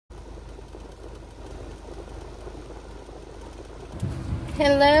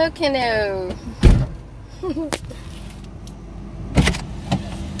Hello, Keno.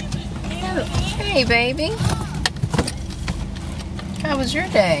 Hey, baby. How was your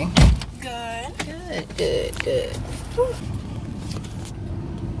day? Good. Good, good, good.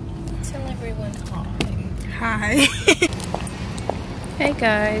 Tell everyone hi. Hi. Hey,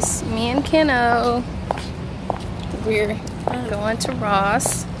 guys. Me and Keno. We're going to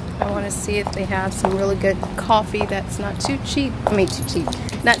Ross. I want to see if they have some really good coffee that's not too cheap. I mean, too cheap.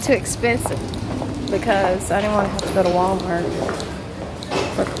 Not too expensive. Because I didn't want to have to go to Walmart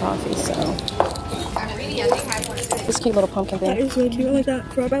for coffee, so. This cute little pumpkin thing. That is really cute. I like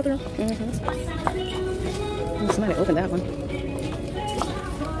that for our bathroom. Somebody opened that one.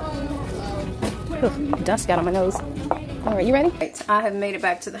 Ugh, dust got on my nose. All right, you ready? Right, I have made it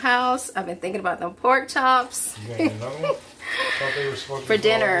back to the house. I've been thinking about them pork chops. For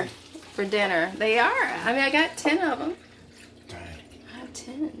dinner. For dinner. They are. I mean, I got 10 of them. Dang. I have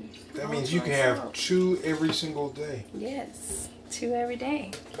 10. That means you can have 2 every single day. Yes. 2 every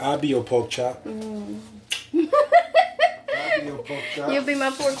day. I'll be your pork chop. I'll be your pork chop. You'll be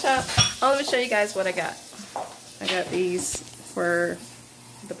my pork chop. Oh, let me show you guys what I got. I got these for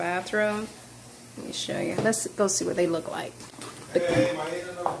the bathroom. Let me show you. Let's go see what they look like. Hey, I ate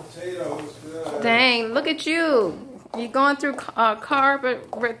enough potatoes. Good. Dang, look at you. You going through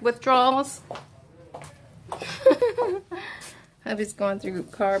carb withdrawals? Hubby's going through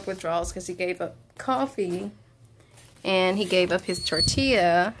carb withdrawals because he gave up coffee and he gave up his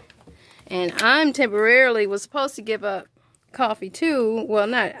tortilla. And I'm temporarily was supposed to give up coffee too.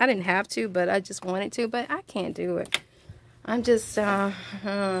 Well, I didn't have to, but I just wanted to, but I can't do it. I'm just, I'm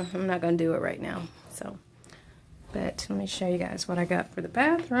not going to do it right now. So, but let me show you guys what I got for the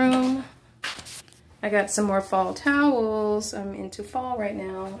bathroom. I got some more fall towels. I'm into fall right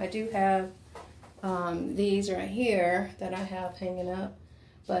now. I do have these right here that I have hanging up,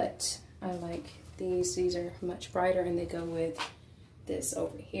 but I like these. These are much brighter and they go with this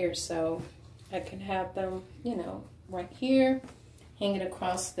over here. So I could have them, you know, right here, hanging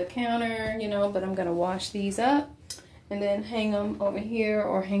across the counter, you know, but I'm going to wash these up and then hang them over here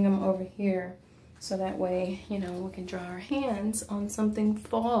or hang them over here. So that way, you know, we can dry our hands on something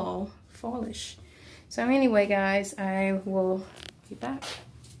fallish. So anyway, guys, I will be back.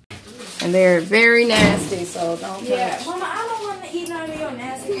 And they're very nasty, so don't touch. Mama, I don't want to eat none of your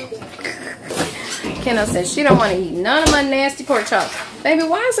nasty pork chops. Keno says she don't want to eat none of my nasty pork chops. Baby,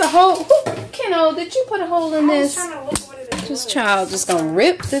 why is a hole? Keno, did you put a hole in this? I was trying to look what it is. This child just gonna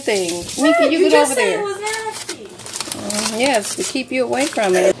rip the thing. Mika, you get over there. It was nasty. Yes, to keep you away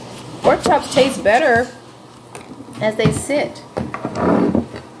from it. Pork chops taste better as they sit.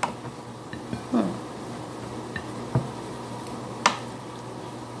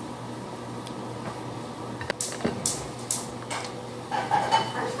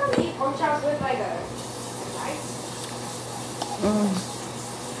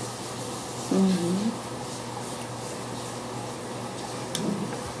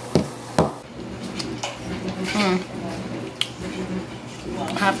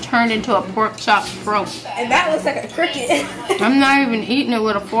 I've turned into a pork chop pro. And that looks like a cricket. I'm not even eating it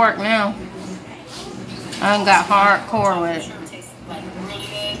with a fork now. I done got hardcore with it.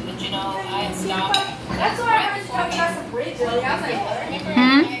 That's why I heard you talking about some rib jelly. I was like, what?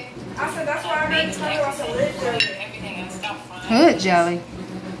 I said, that's why I heard you talking about some rib jelly. Good jelly.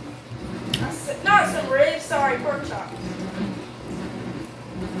 I said, no, some ribs, sorry, pork chop.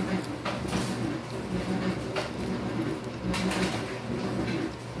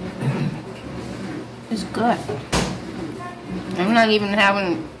 It's good. I'm not even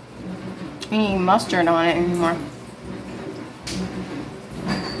having any mustard on it anymore.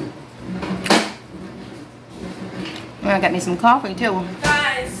 I got me some coffee too.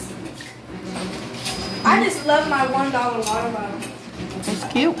 Guys, I just love my $1 water bottle. It's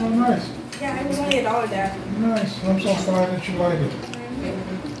cute. Oh, nice. Yeah, it was only $1, Dad. Nice. I'm so glad that you like it.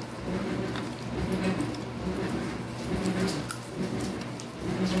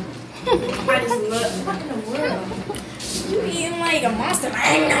 I just love, what in the world? You eating like a monster.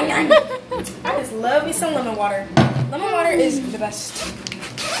 I just love me some lemon water. Lemon water is the best.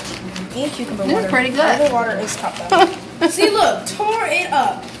 And cucumber water. It's pretty good. Lemon water is top though. See, look, tore it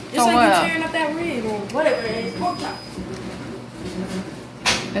up. Just Oh, like wow. you tearing up that rib or whatever it is. Pork chop.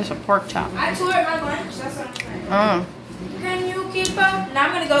 It's a pork chop. I tore up my lunch. That's what I'm saying. Can you keep up? Now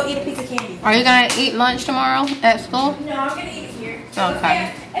I'm gonna go eat a piece of candy. Are you gonna eat lunch tomorrow at school? No, I'm gonna eat it here.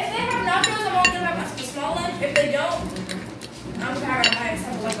 Okay. If they have nachos, I'm only gonna have a small lunch. If they don't, I'm tired. I might just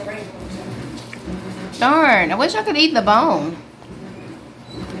have like a regular lunch. Darn, I wish I could eat the bone.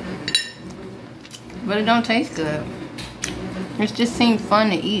 But it don't taste good. It just seemed fun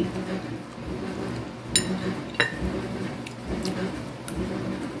to eat.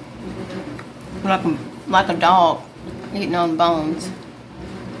 Like a dog eating on bones.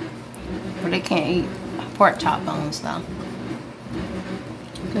 But they can't eat pork chop bones though,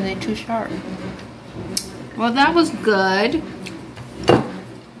 because they're too sharp. Well, that was good.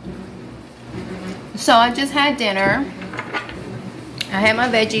 So I just had dinner. I had my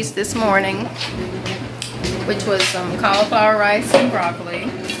veggies this morning, which was some cauliflower rice and broccoli.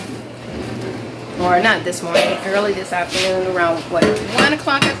 Or not this morning, early this afternoon, around what, 1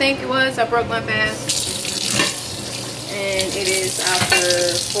 o'clock I think it was. I broke my fast. And it is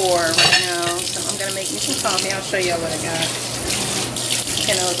after 4 right now. So I'm gonna make me some coffee. I'll show y'all what I got.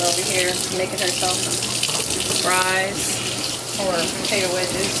 Kenna's over here making herself some fries. Or potato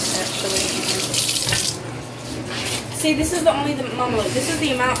wedges, actually. See, this is the Mama, look, this is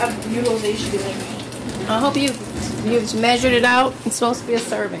the amount of noodles they should be making. I hope you've measured it out. It's supposed to be a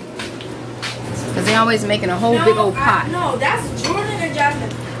serving. Because they're always making a whole big old pot. No, that's Jordan and Jasmine.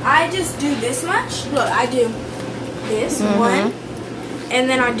 I just do this much. Look, I do this one, and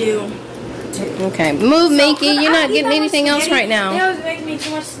then I do 2. Okay, move, Minky. You're not getting anything else right now. They always make me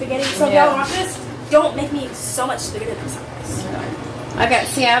too much spaghetti. So if y'all watch this, don't make me so much spaghetti this time. I got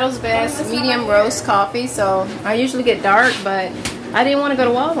Seattle's Best medium roast coffee. So I usually get dark, but I didn't want to go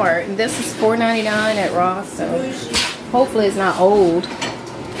to Walmart. And this is $4.99 at Ross. So hopefully it's not old.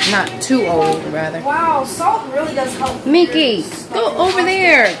 Not too old, rather. Wow, salt really does help. Mickey, go over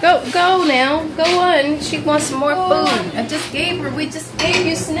there. Go now. Go on. She wants some more food. I just gave her. We just gave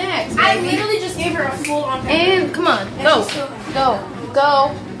you snacks, baby. I literally just gave her a full on. And come on,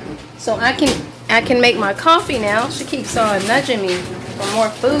 go. So I can make my coffee now. She keeps on nudging me for more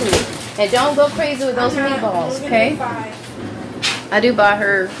food. And don't go crazy with those meatballs, okay? I do buy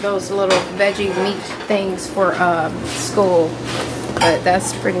her those little veggie meat things for school. But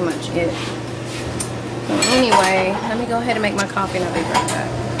that's pretty much it. So anyway, let me go ahead and make my coffee and I'll be right back.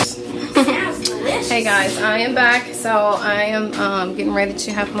 Hey guys, I am back. So I am getting ready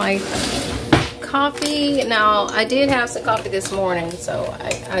to have my coffee. Now, I did have some coffee this morning. So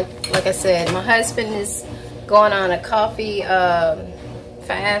I like I said, my husband is going on a coffee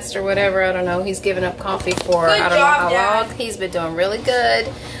fast or whatever. I don't know. He's giving up coffee for I don't know how long. He's been doing really good.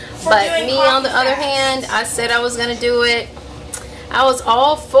 But me, on the other hand, I said I was going to do it. I was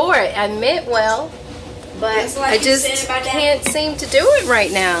all for it. I meant well, but I just can't seem to do it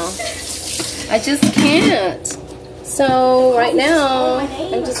right now. I just can't. So right now,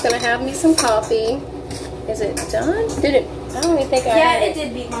 I'm just gonna have me some coffee. Is it done? Did it? I don't even think I had it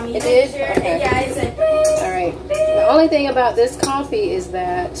did beat Mommy. It did? Okay. Yeah, it said. All right. The only thing about this coffee is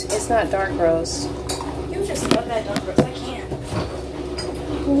that it's not dark roast. You just love that dark roast. I can't.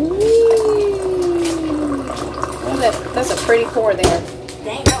 That's a pretty pour there.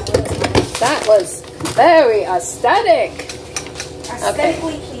 Dang, that was very aesthetic.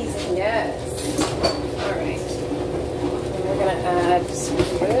 Aesthetically pleasing. Yes. Alright. We're going to add some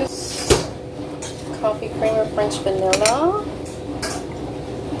this coffee creamer French vanilla.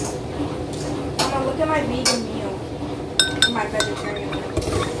 Mama, look at my vegan meal. My vegetarian meal.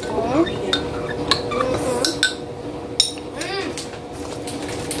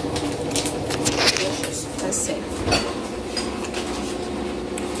 Let's see.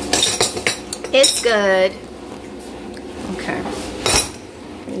 It's good. Okay.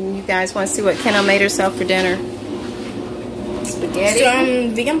 And you guys want to see what Kenna made herself for dinner? Spaghetti.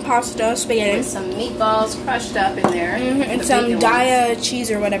 Some vegan pasta, spaghetti. With some meatballs crushed up in there. And some Daya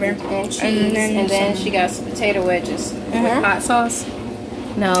cheese or whatever. And cheese. And then she got some potato wedges. With hot sauce.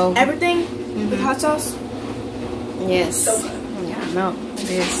 No. Everything with hot sauce? Yes. So good. Yeah, no, it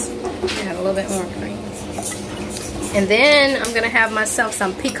is. Add a little bit more cream. And then I'm going to have myself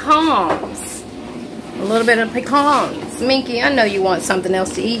some pecans. A little bit of pecans. Minky, I know you want something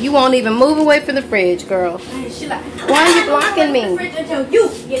else to eat. You won't even move away from the fridge, girl. Why are you blocking me?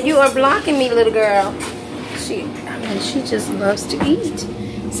 You are blocking me, little girl. She just loves to eat.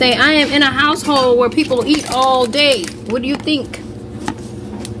 Say, I am in a household where people eat all day. What do you think?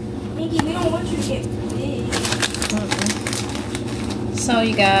 Minky, we don't want you to get big. So,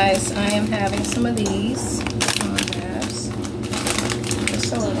 you guys, I am having some of these.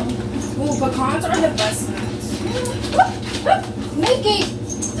 Just a little. Ooh, pecans are the best nuts. Mickey,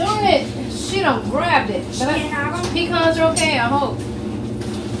 darn it! She done grabbed it. She can't have them? Pecans are okay, I hope.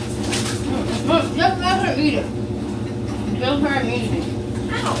 Just let her eat it. Just her eat it.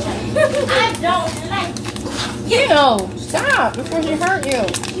 I don't like. Ew! Stop before she hurt you.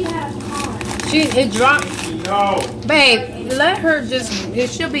 She has pecans. It dropped. No. Babe, let her just. It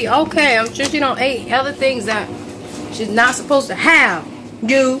should be okay. I'm sure she don't eat other things that she's not supposed to have.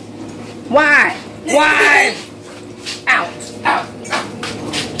 You. Why? Why? Out. Out.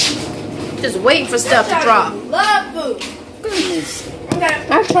 Just waiting for stuff to drop. Love food. Goodness. Okay.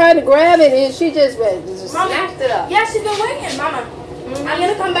 I tried to grab it and she just snatched it up. Yeah, she's been waiting, Mama. I'm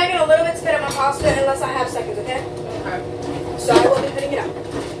gonna come back in a little bit to put up my pasta unless I have seconds, okay? Okay. So I will be putting it up.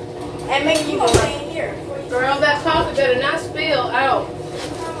 And maybe you gonna stay in here. Girl, that coffee better not spill out.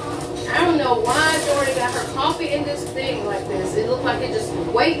 I don't know why Jordan got her coffee in this thing like this. It looked like it just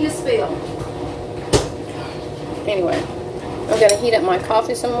waiting to spill. Anyway, I'm gonna heat up my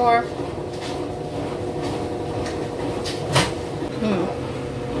coffee some more.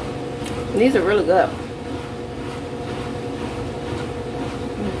 These are really good.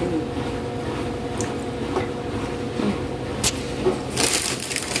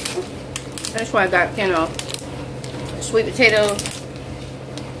 That's why I got, you know, sweet potato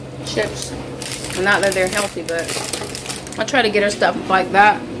chips. Not that they're healthy, but I try to get her stuff like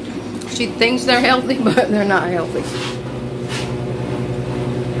that. She thinks they're healthy, but they're not healthy.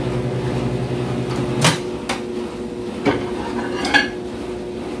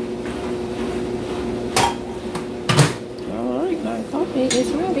 Alright, my coffee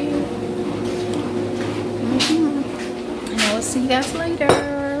is ready. And I will see you guys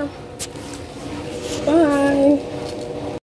later.